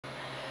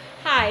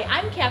Hi,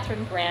 I'm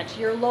Katherine Grant,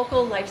 your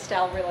local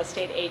lifestyle real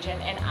estate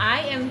agent, and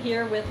I am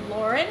here with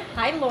Lauren.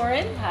 Hi,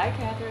 Lauren. Hi,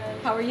 Katherine.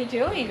 How are you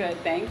doing? Good,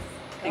 thanks.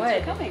 Good. Thanks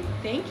for coming.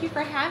 Thank you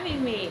for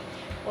having me.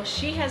 Well,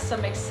 she has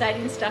some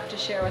exciting stuff to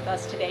share with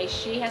us today.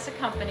 She has a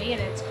company,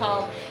 and it's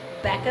called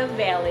Bekka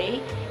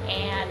Valley,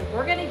 and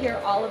we're going to hear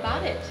all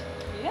about it.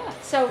 Yeah.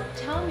 So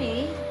tell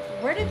me,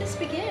 where did this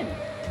begin?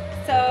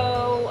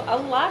 So a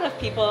lot of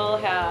people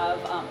have,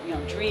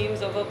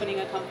 dreams of opening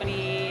a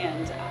company,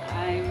 and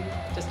I'm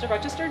just a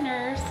registered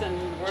nurse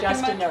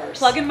and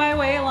plugging my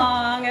way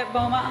along at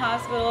Beaumont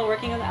Hospital,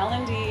 working in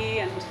L&D,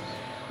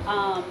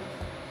 and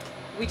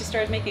we just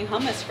started making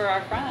hummus for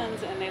our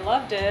friends, and they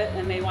loved it,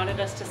 and they wanted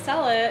us to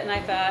sell it, and I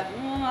thought,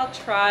 I'll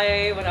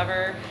try,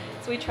 whatever.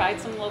 So we tried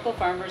some local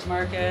farmers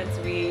markets.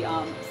 We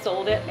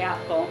sold it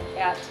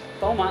at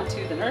Beaumont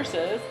to the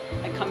nurses.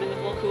 I'd come in with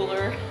a little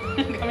cooler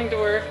coming to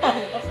work,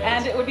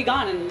 and it would be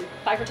gone in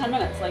 5 or 10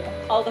 minutes. Like,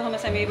 all the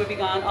hummus I made would be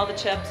gone, all the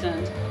chips,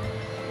 and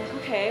I'm like,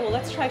 okay, well,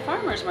 let's try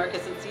farmers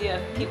markets and see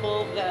if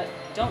people that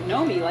don't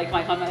know me like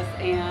my hummus.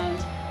 And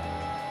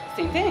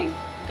same thing,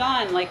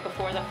 gone like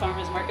before the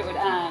farmers market would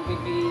end.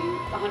 We'd be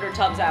 100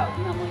 tubs out,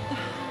 and I'm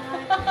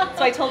like,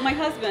 so I told my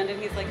husband, and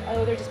he's like,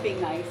 oh, they're just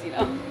being nice,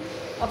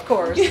 Of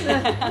course.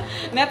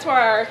 And that's where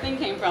our thing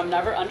came from.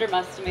 Never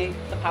underestimate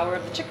the power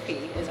of the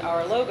chickpea is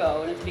our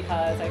logo, and it's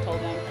because I told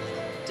him,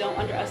 don't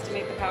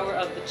underestimate the power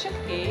of the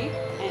chickpea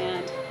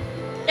and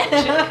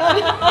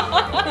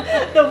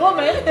the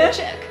woman, the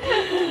chick.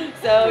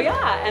 So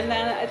yeah, and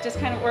then it just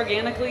kind of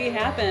organically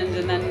happened,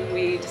 and then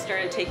we just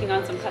started taking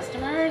on some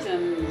customers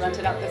and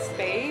rented out this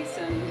space.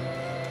 And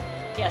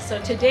yeah, so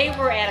today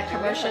we're at a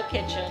commercial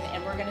kitchen,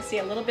 and we're going to see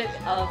a little bit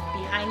of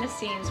behind the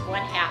scenes,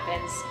 what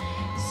happens.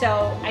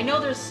 So I know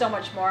there's so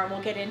much more, and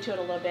we'll get into it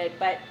a little bit,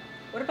 but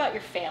what about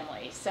your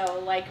family? So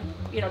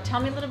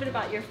tell me a little bit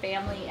about your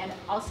family and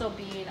also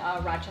being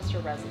a Rochester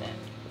resident.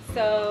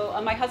 So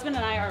my husband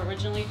and I are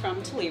originally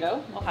from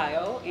Toledo,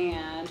 Ohio,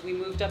 and we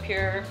moved up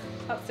here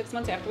about 6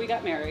 months after we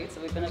got married. So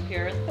we've been up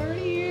here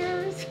 30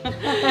 years.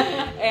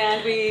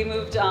 And we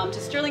moved to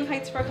Sterling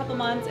Heights for a couple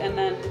months, and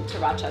then to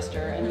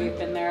Rochester, and we've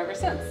been there ever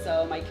since.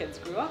 So my kids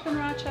grew up in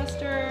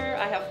Rochester.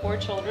 I have 4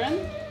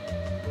 children,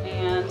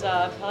 and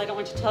I don't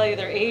want to tell you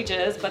their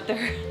ages, but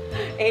they're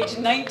age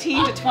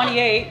 19 to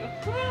 28.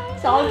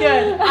 It's all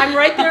good. I'm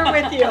right there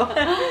with you.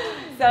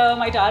 So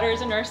my daughter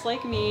is a nurse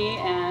like me,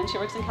 and she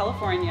works in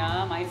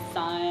California. My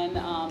son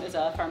is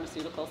a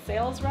pharmaceutical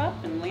sales rep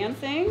in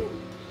Lansing.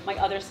 My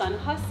other son,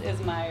 Huss,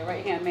 is my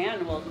right-hand man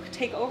and will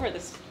take over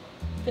this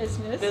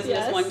business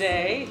yes. one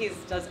day. He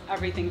does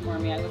everything for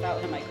me.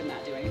 Without him, I could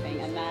not do anything.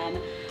 And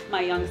then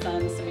my young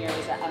son, Samir,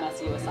 is at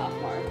MSU, a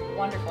sophomore.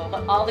 Wonderful.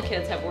 But all the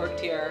kids have worked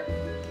here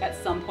at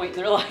some point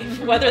in their life,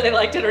 whether they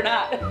liked it or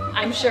not.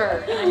 I'm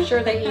sure. I'm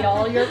sure they eat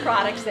all your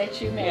products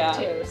that you make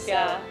too. So.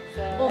 Yeah.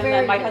 Well, and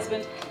then my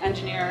husband's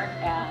engineer,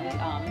 and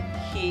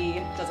he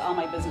does all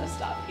my business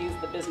stuff. He's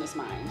the business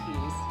mind.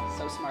 He's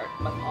so smart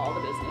with all the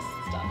business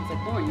stuff. He's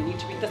like, Lauren, you need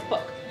to read this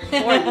book.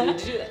 Lauren, you need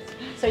to do this.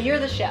 So you're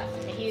the chef.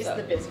 He's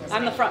the business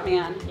I'm the front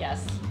man.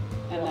 Yes.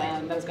 And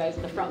then those guys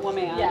are the front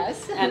woman.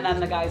 Yes. And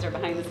then the guys are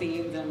behind the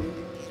scenes. And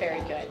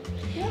very good.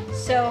 Yeah.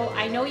 So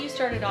I know you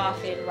started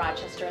off in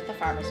Rochester at the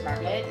farmers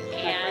market.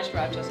 My first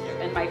Rochester.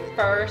 And my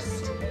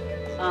first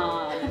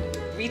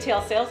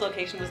retail sales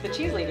location was the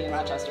Cheese Lady in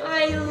Rochester.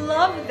 I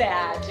love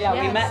that. Yeah,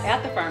 yes. We met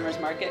at the farmers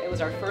market. It was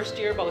our first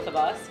year, both of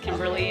us,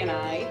 Kimberly and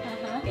I,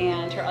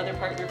 and her other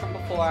partner from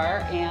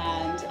before.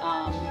 And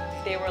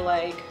they were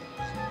like,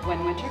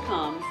 when winter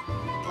comes,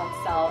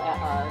 let's sell at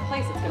our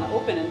place. It's going to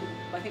open in,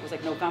 I think it was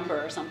like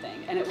November or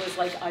something. And it was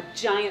like a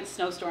giant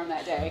snowstorm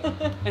that day.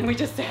 And we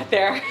just sat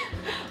there.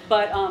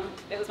 But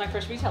it was my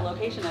first retail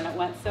location, and it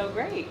went so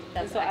great.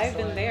 That's and so excellent. I've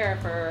been there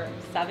for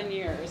 7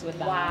 years with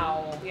them.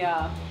 Wow.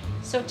 Yeah.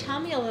 So tell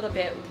me a little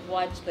bit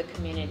what the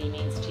community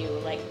means to you.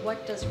 Like,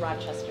 what does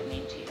Rochester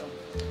mean to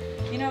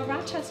you? You know,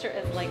 Rochester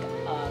is like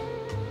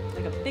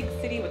a big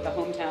city with the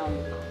hometown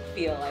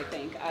feel, I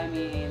think. I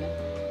mean,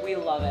 we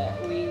love it.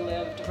 We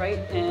lived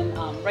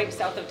right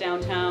south of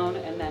downtown,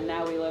 and then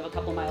now we live a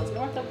couple miles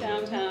north of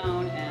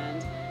downtown,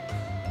 and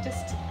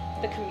just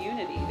the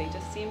community, they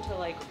just seem to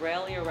like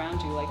rally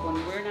around you. Like when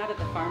we're not at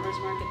the farmers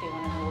market, they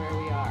want to know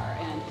where we are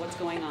and what's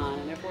going on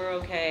and if we're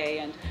okay.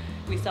 And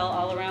we sell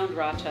all around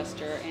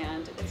Rochester,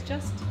 and it's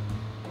just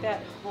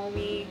that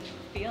homey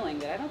feeling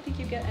that I don't think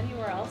you get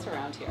anywhere else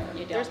around here.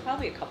 You don't. There's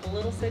probably a couple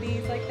little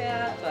cities like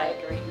that, but I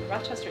agree.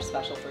 Rochester's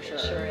special for sure.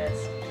 It sure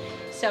is.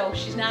 So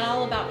she's not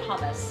all about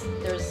hummus.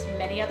 There's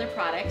many other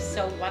products.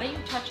 So why don't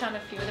you touch on a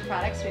few of the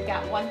products? We've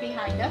got one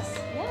behind us.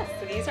 Yes,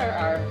 so these are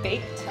our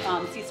baked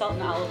sea salt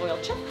and olive oil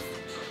chips.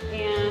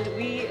 And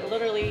we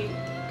literally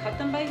cut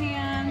them by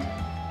hand,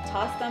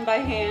 toss them by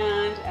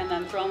hand, and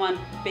then throw them on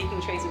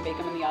baking trays and bake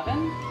them in the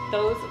oven.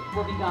 Those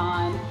will be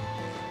gone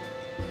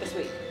this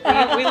week.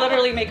 We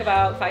literally make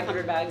about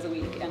 500 bags a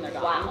week, and they're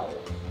gone. Wow.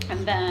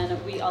 And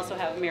then we also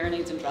have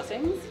marinades and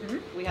dressings.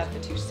 We have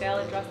fettuccine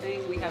salad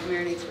dressing. We have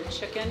marinades for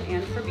chicken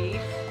and for beef.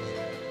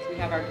 We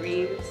have our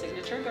green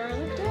signature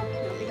garlic dip.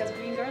 Nobody has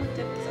green garlic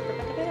dip except for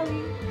Bekka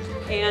Valley.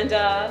 And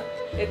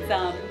it's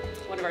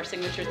one of our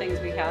signature things.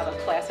 We have a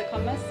classic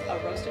hummus,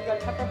 a roasted red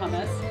pepper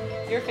hummus,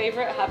 your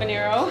favorite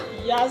habanero.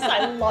 Yes,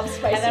 I love spicy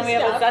stuff. And then we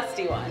have a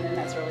zesty one, and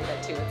that's really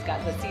good too. It's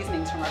got the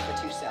seasonings from our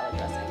fettuccine salad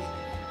dressing.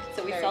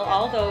 So we sell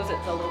all those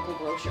at the local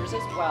grocers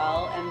as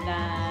well. And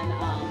then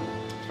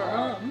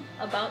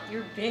about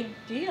your big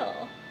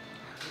deal.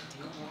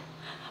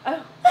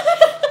 Oh.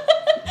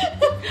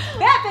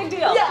 That big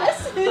deal.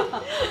 Yes.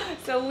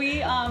 So we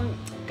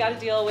got a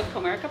deal with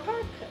Comerica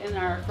Park in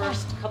our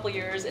first couple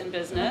years in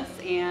business,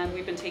 and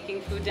we've been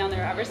taking food down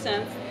there ever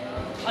since.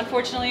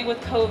 Unfortunately, with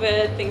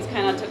COVID, things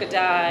kind of took a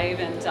dive,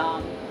 and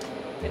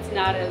it's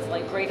not as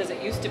great as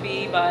it used to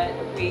be. But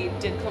we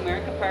did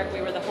Comerica Park.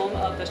 We were the home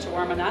of the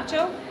shawarma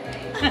nacho,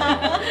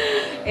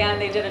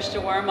 and they did a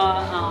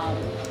shawarma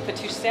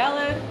fettuccine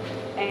salad.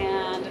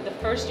 And the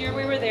first year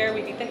we were there,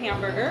 we beat the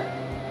hamburger.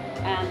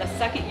 And the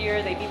second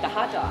year, they beat the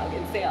hot dog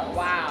in sales.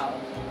 Wow.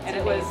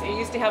 And we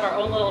used to have our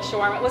own little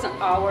shawarma. It wasn't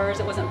ours,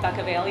 it wasn't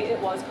Bekka Valley, it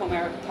was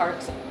Comerica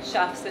Park's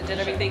chefs that did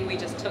everything. We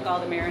just took all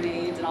the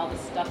marinades and all the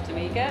stuff to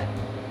make it.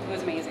 It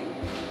was amazing.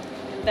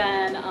 And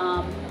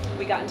then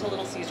we got into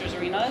Little Caesars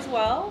Arena as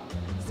well.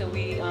 So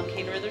we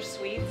cater their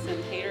suites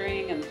and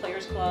catering and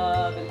Players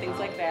Club and things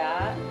like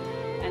that.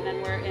 And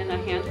then we're in a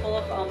handful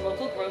of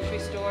local grocery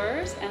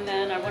stores. And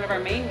then one of our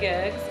main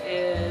gigs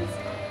is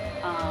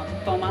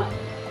Beaumont.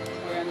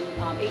 We're in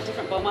 8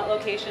 different Beaumont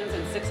locations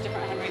and 6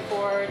 different Henry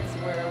Fords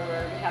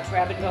where we have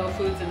grab-and-go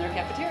foods in their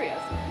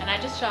cafeterias. And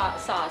I just saw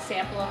a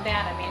sample of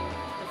that. I mean,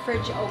 the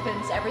fridge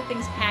opens,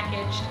 everything's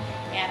packaged,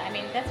 and I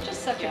mean, that's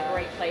just such a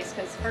great place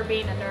because her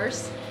being a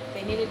nurse,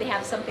 they needed to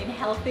have something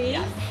healthy,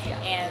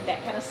 and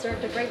that kind of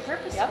served a great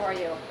purpose for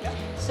you. Yep.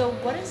 So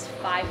what does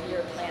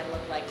 5-year plan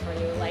look like for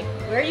you? Like,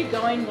 where are you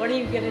going? What are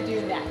you going to do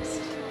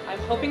next? I'm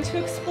hoping to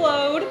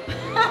explode.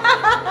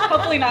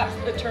 Hopefully not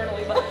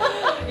eternally, but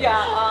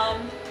yeah.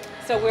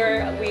 So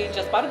we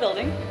just bought a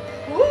building.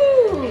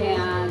 Woo!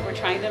 And we're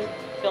trying to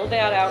build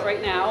that out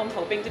right now. I'm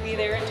hoping to be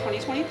there in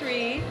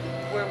 2023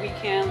 where we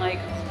can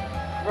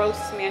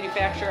gross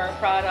manufacture our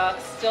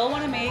products. Still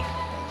want to make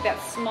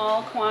that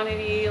small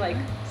quantity,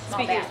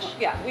 small batch.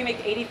 We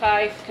make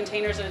 85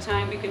 containers at a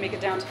time. We can make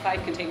it down to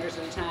 5 containers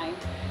at a time.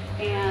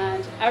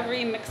 And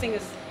every mixing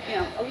is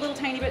a little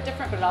tiny bit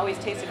different, but it always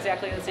tastes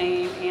exactly the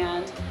same.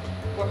 And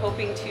we're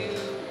hoping to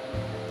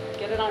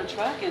get it on a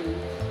truck and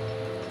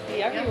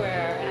be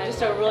everywhere. And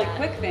just a really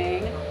quick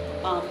thing,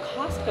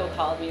 Costco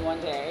called me one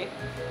day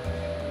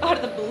out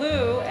of the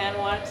blue and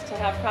wanted to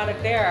have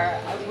product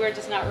there. We're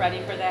just not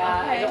ready for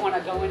that. I don't want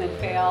to go in and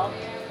fail.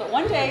 But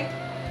one day,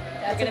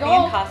 we're going to be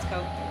in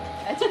Costco.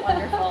 That's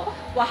wonderful.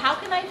 Well, how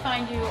can I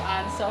find you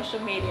on social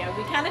media?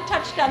 We kind of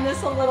touched on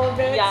this a little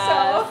bit.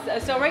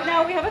 Yes. So right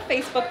now we have a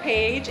Facebook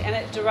page, and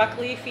it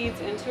directly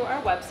feeds into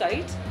our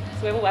website.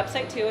 So we have a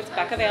website too. It's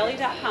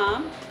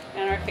bekkavalley.com,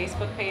 and our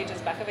Facebook page is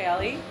Bekka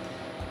Valley.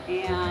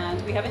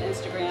 And we have an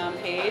Instagram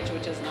page,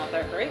 which is not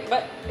that great,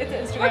 but it's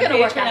an Instagram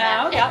page for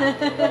now.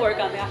 Yeah, we'll work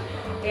on that.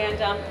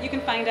 And you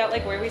can find out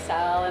where we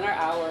sell and our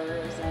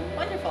hours. And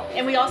wonderful.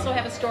 And we also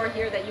have a store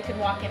here that you can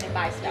walk in and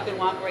buy stuff. You can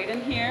walk right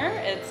in here.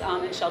 It's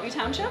in Shelby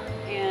Township,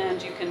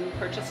 and you can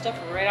purchase stuff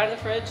right out of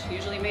the fridge,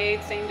 usually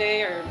made same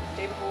day or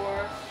day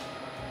before.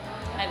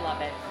 I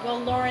love it. Well,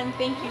 Lauren,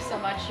 thank you so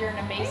much. You're an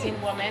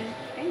amazing woman.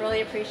 Thanks.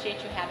 Really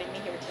appreciate you having me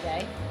here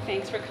today.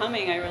 Thanks for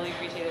coming. I really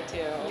appreciate it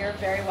too. You're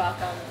very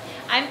welcome.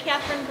 I'm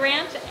Katherine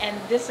Grant, and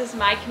this is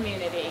my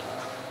community.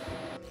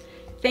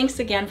 Thanks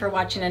again for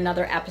watching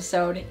another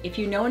episode. If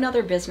you know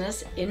another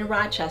business in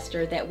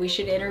Rochester that we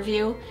should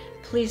interview,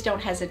 please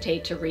don't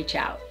hesitate to reach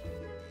out.